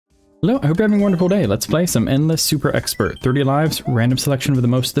Hello, I hope you're having a wonderful day. Let's play some Endless Super Expert. 30 lives, random selection of the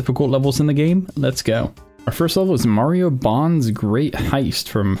most difficult levels in the game. Let's go. Our first level is Mario Bond's Great Heist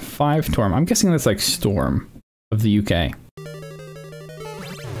from 5 Storm. I'm guessing that's like Storm of the UK.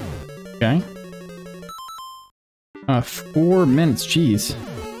 Okay. 4 minutes, jeez.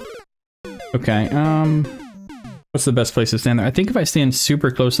 Okay, what's the best place to stand there? I think if I stand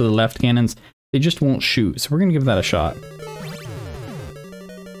super close to the left cannons, they just won't shoot, so we're gonna give that a shot.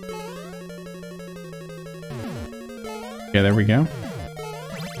 Okay, there we go.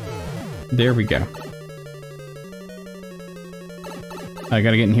 There we go. I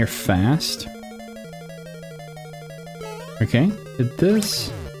gotta get in here fast. Okay, did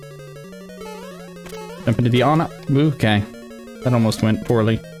this. Jump into the on. Okay, that almost went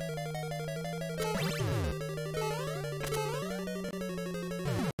poorly.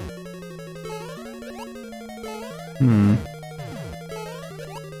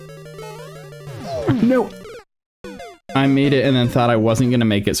 No! I made it and then thought I wasn't gonna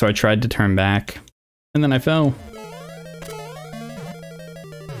make it, so I tried to turn back. And then I fell.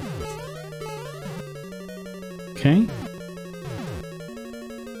 Okay.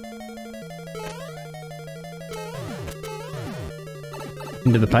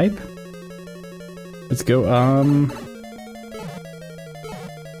 Into the pipe. Let's go,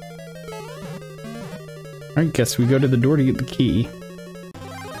 Alright, guess we go to the door to get the key.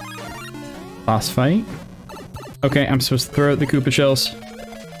 Boss fight. Okay, I'm supposed to throw out the Koopa shells.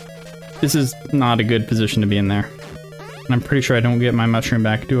 This is not a good position to be in there. And I'm pretty sure I don't get my mushroom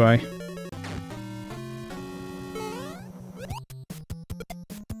back, do I?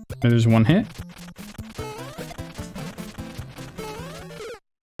 There's one hit.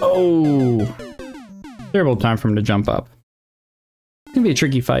 Oh! Terrible time for him to jump up. It's gonna be a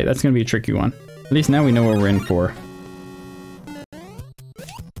tricky fight. That's gonna be a tricky one. At least now we know what we're in for.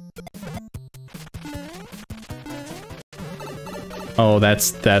 Oh,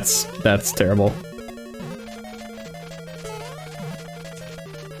 that's terrible.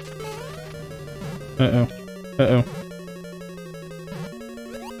 Uh-oh. Uh-oh.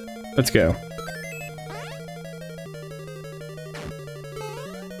 Let's go.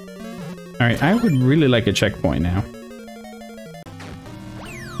 Alright, I would really like a checkpoint now.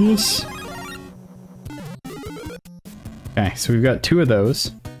 Yes. Okay, so we've got 2 of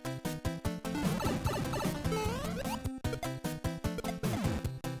those.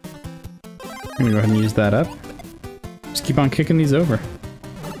 I'm gonna go ahead and use that up. Just keep on kicking these over.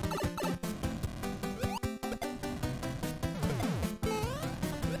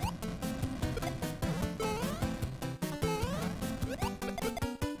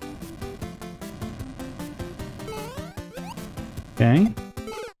 Okay.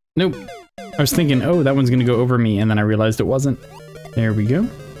 Nope. I was thinking, oh, that one's gonna go over me, and then I realized it wasn't. There we go.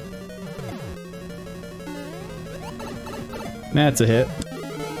 That's a hit.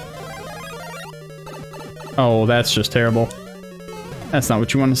 Oh, that's just terrible. That's not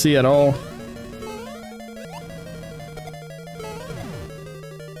what you want to see at all.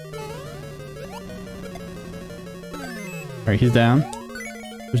 Alright, he's down.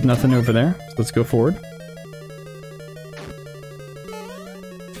 There's nothing over there, so let's go forward.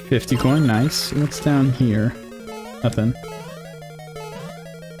 50 coin, nice. What's down here? Nothing.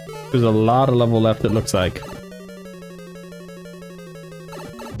 There's a lot of level left, it looks like.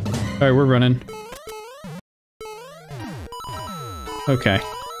 Alright, we're running. Okay.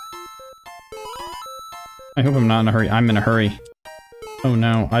 I hope I'm not in a hurry. I'm in a hurry. Oh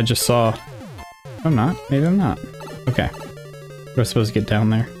no, I just saw... I'm not. Maybe I'm not. Okay. What am I supposed to get down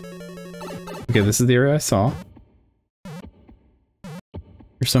there? Okay, this is the area I saw.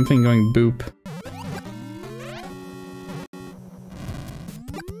 There's something going boop.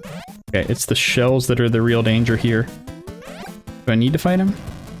 Okay, it's the shells that are the real danger here. Do I need to fight him?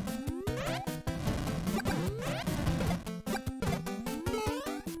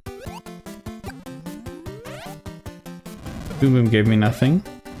 Boom Boom gave me nothing.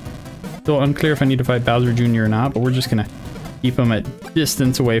 Still unclear if I need to fight Bowser Jr. or not, but we're just gonna keep him at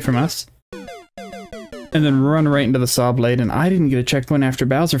distance away from us. And then run right into the saw blade, and I didn't get a checkpoint after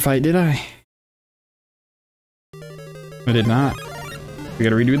Bowser fight, did I? I did not. We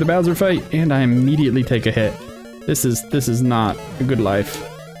gotta redo the Bowser fight, and I immediately take a hit. This is not a good life.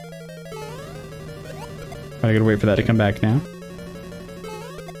 I gotta wait for that to come back now.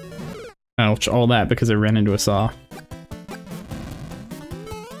 Ouch, all that because I ran into a saw.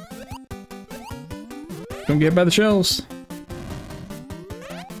 Don't get by the shells.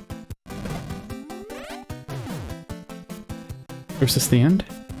 Was this the end?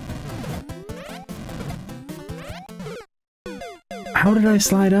 How How did I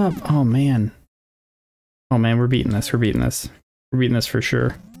slide up? Oh man. Oh man, we're beating this. We're beating this. We're beating this for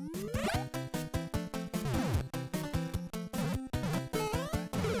sure.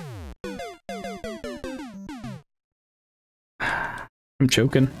 I'm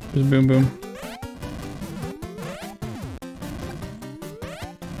choking. Just boom boom.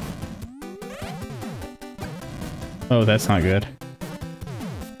 Oh, that's not good.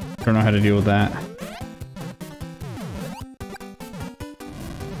 Don't know how to deal with that.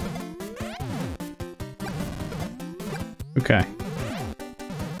 Okay.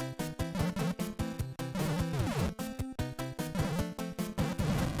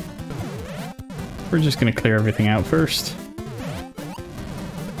 We're just gonna clear everything out first.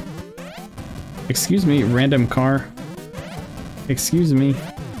 Excuse me, random car. Excuse me.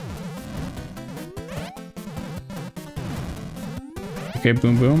 Okay,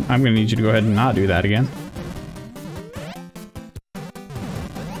 boom boom. I'm gonna need you to go ahead and not do that again.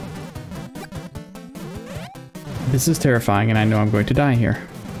 This is terrifying and I know I'm going to die here.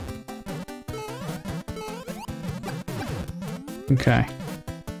 Okay.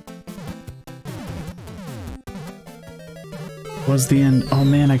 Was the end? Oh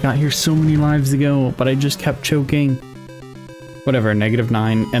man, I got here so many lives ago, but I just kept choking. Whatever,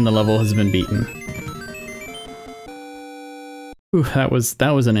 -9 and the level has been beaten. Ooh, that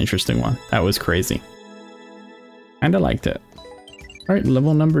was an interesting one. That was crazy. Kinda liked it. Alright,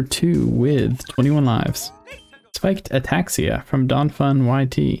 level number 2 with 21 lives. Spiked Ataxia from Donfun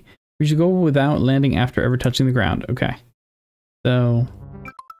YT. We should go without landing after ever touching the ground. Okay. So,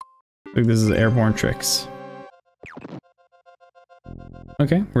 I think this is airborne tricks.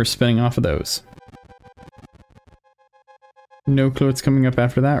 Okay, we're spinning off of those. No clue what's coming up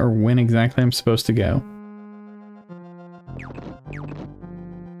after that or when exactly I'm supposed to go.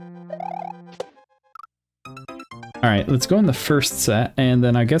 Alright, let's go in the first set, and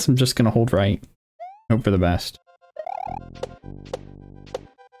then I guess I'm just gonna hold right. Hope for the best.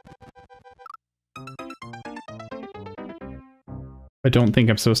 I don't think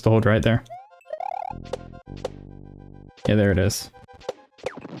I'm supposed to hold right there. Yeah, there it is.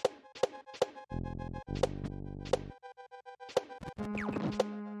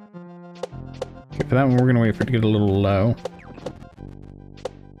 Okay, for that one, we're gonna wait for it to get a little low.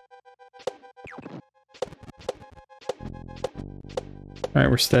 Alright,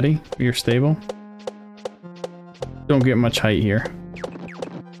 we're steady. We're stable. Don't get much height here.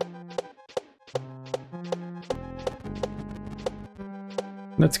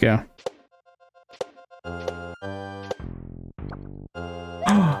 Let's go.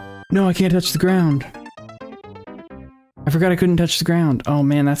 No, I can't touch the ground. I forgot I couldn't touch the ground. Oh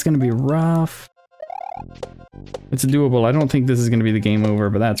man, that's gonna be rough. It's doable. I don't think this is gonna be the game over,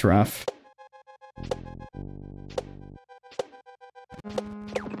 but that's rough.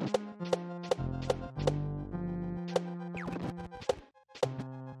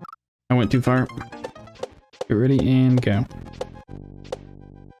 I went too far. Get ready and go.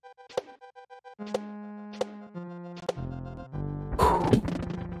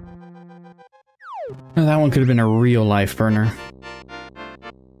 Oh, that one could have been a real life burner.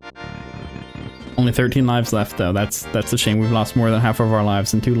 Only 13 lives left though. That's a shame. We've lost more than half of our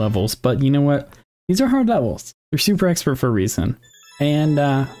lives in 2 levels. But you know what? These are hard levels. They're super expert for a reason. And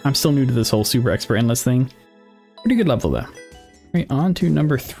I'm still new to this whole super expert endless thing. Pretty good level though. Right, on to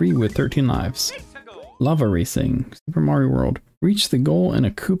number 3 with 13 lives. Lava Racing, Super Mario World. Reach the goal in a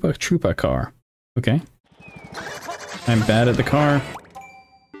Koopa Troopa car. Okay. I'm bad at the car.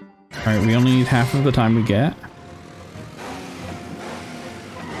 Alright, we only need half of the time we get.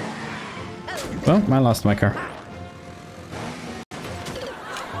 Well, I lost my car.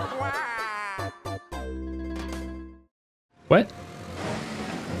 What?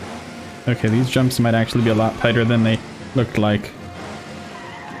 Okay, these jumps might actually be a lot tighter than they looked like.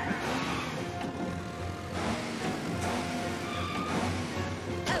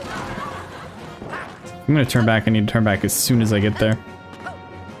 I'm gonna turn back. I need to turn back as soon as I get there.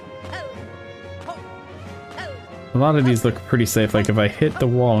 A lot of these look pretty safe. Like if I hit the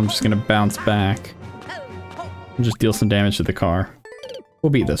wall, I'm just gonna bounce back and just deal some damage to the car. We'll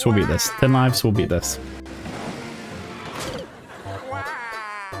beat this. We'll beat this. 10 lives, we'll beat this.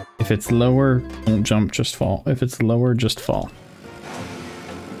 If it's lower, don't jump, just fall. If it's lower, just fall.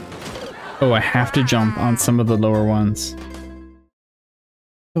 Oh, I have to jump on some of the lower ones.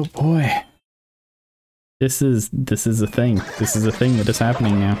 Oh boy. This is a thing. This is a thing that is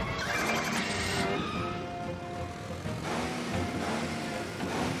happening now.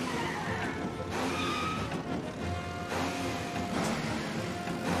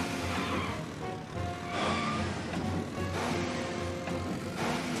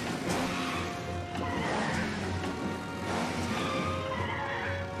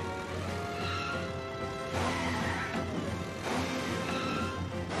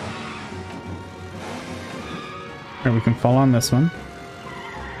 Alright, we can fall on this one.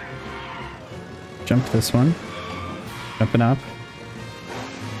 Jump this one. Jumping up.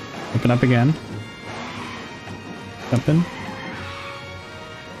 Jumping up again. Jumping.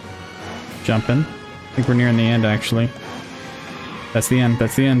 Jumping. I think we're nearing the end, actually. That's the end.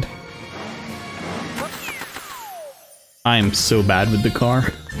 That's the end. I am so bad with the car.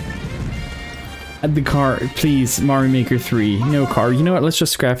 Add the car, please. Mario Maker 3. No car. You know what? Let's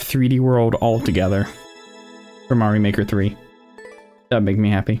just scrap 3D World altogether. For Mario Maker 3. That'd make me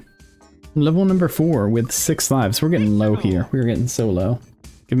happy. Level number 4 with 6 lives. We're getting low here. We're getting so low.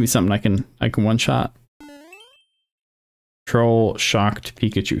 Give me something I can one-shot. Troll shocked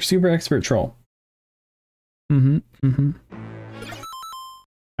Pikachu. Super expert troll. I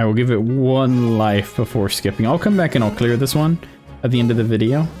will give it 1 life before skipping. I'll come back and I'll clear this one at the end of the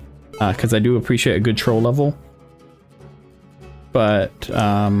video. Because I do appreciate a good troll level. But,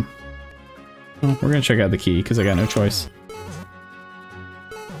 well, we're gonna check out the key because I got no choice.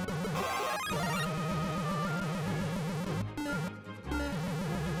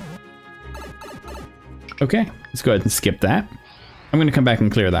 Okay, let's go ahead and skip that. I'm gonna come back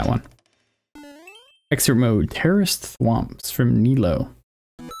and clear that one. Excerpt mode, Terrorist Swamps from Nilo.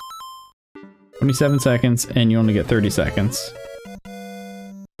 27 seconds, and you only get 30 seconds.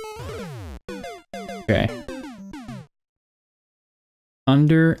 Okay.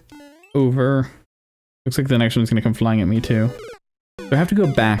 Under, over. Looks like the next one's gonna come flying at me too. So I have to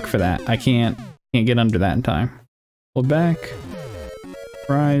go back for that. I can't get under that in time. Hold back.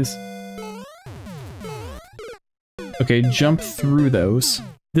 Rise. Okay, jump through those.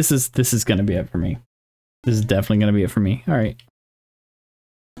 This is gonna be it for me. This is definitely gonna be it for me. All right.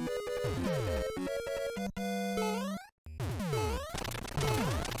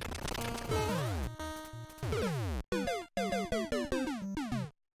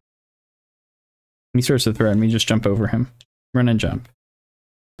 When he starts to threaten me, just jump over him. Run and jump.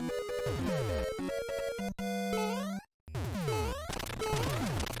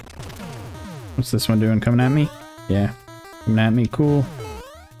 What's this one doing? Coming at me? Yeah. Coming at me, cool.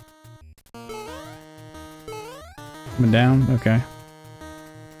 Coming down, okay.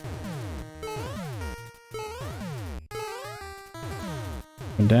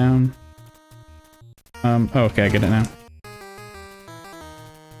 Coming down. Oh, okay, I get it now.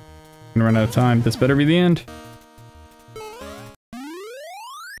 I'm gonna run out of time. This better be the end.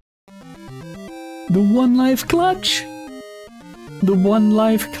 The 1 life clutch! The 1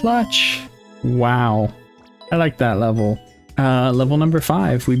 life clutch! Wow. I like that level. Level number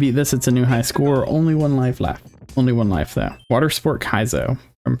 5. We beat this. It's a new high score. Only 1 life left. Only 1 life though. Water Sport Kaizo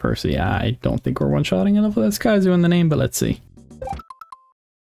from Percy. I don't think we're one-shotting a level that's Kaizo in the name, but let's see.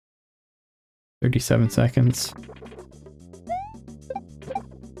 37 seconds.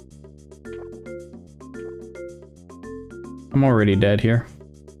 I'm already dead here.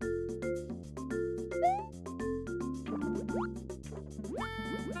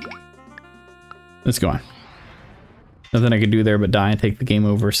 Let's go on. Nothing I could do there but die and take the game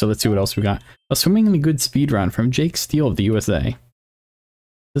over, so let's see what else we got. A swimmingly good speedrun from Jake Steele of the USA. Is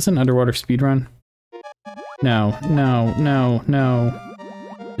this an underwater speedrun? No, no, no, no.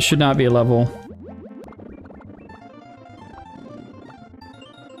 This should not be a level.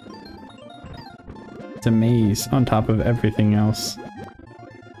 It's a maze on top of everything else.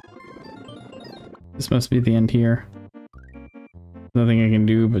 This must be the end here. Nothing I can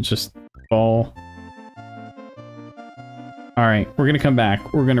do but just fall. Alright, we're gonna come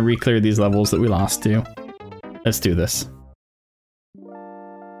back. We're gonna re-clear these levels that we lost to. Let's do this.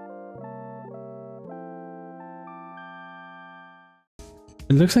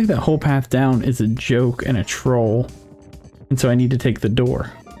 It looks like that whole path down is a joke and a troll. And so I need to take the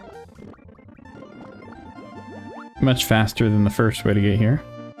door. Much faster than the first way to get here.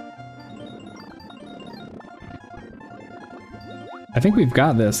 I think we've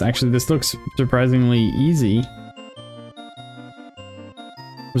got this. Actually, this looks surprisingly easy.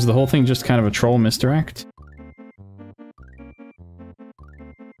 Was the whole thing just kind of a troll misdirect?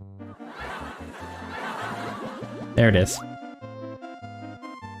 There it is.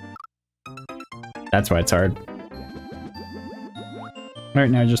 That's why it's hard. Alright,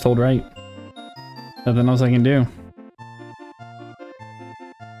 now just hold right. Nothing else I can do.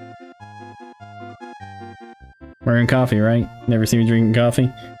 Wearing coffee, right? Never see me drinking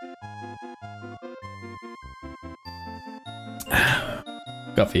coffee?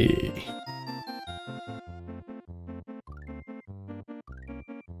 Coffee.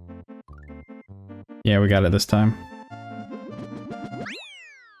 Yeah, we got it this time.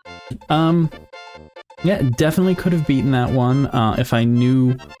 Yeah, definitely could have beaten that one if I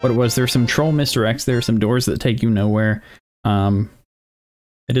knew what it was. There's some troll misdirects there, some doors that take you nowhere.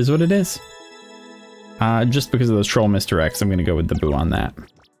 It is what it is. Just because of those troll misdirects, I'm going to go with the boo on that.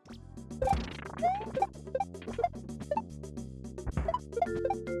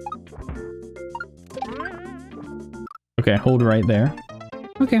 Okay, hold right there.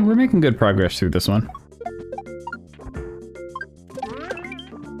 Okay, we're making good progress through this one.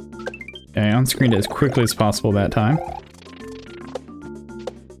 Okay, on screen as quickly as possible that time.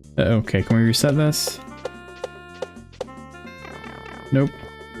 Okay, can we reset this? Nope.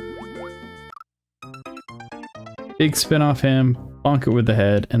 Big spin off him, bonk it with the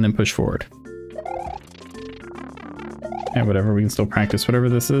head, and then push forward. And whatever, we can still practice whatever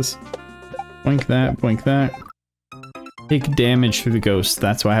this is. Blink that, blink that. Take damage through the ghost,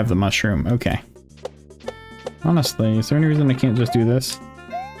 that's why I have the mushroom. Okay. Honestly, is there any reason I can't just do this?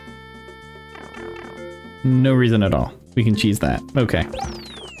 No reason at all. We can cheese that. Okay.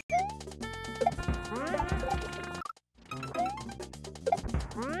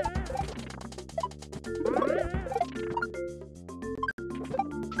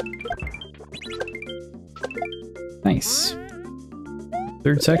 Nice.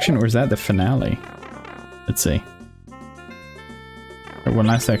 Third section, or is that the finale? Let's see. One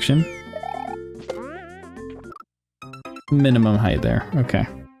last section. Minimum height there. Okay.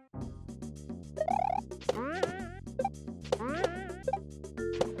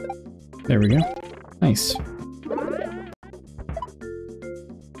 There we go. Nice.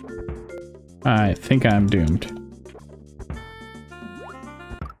 I think I'm doomed.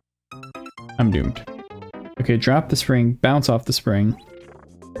 I'm doomed. Okay, drop the spring, bounce off the spring.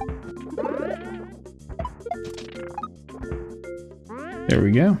 There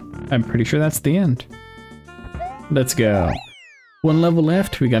we go. I'm pretty sure that's the end. Let's go. One level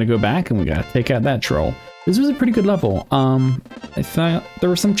left, we gotta go back and we gotta take out that troll. This was a pretty good level. I thought there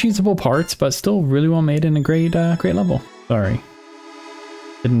were some cheesable parts, but still really well made and a great level. Sorry.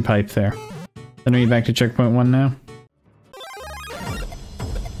 Hidden pipe there. Send me back to checkpoint 1 now.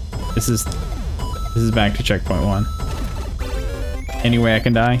 This is back to checkpoint 1. Any way I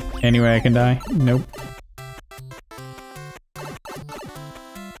can die? Any way I can die? Nope.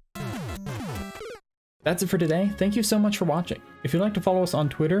 That's it for today. Thank you so much for watching. If you'd like to follow us on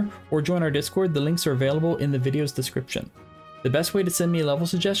Twitter or join our Discord, the links are available in the video's description. The best way to send me level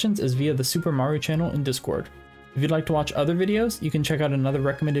suggestions is via the Super Mario channel in Discord. If you'd like to watch other videos, you can check out another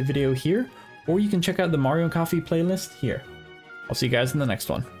recommended video here, or you can check out the Mario Coffee playlist here. I'll see you guys in the next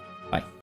one. Bye.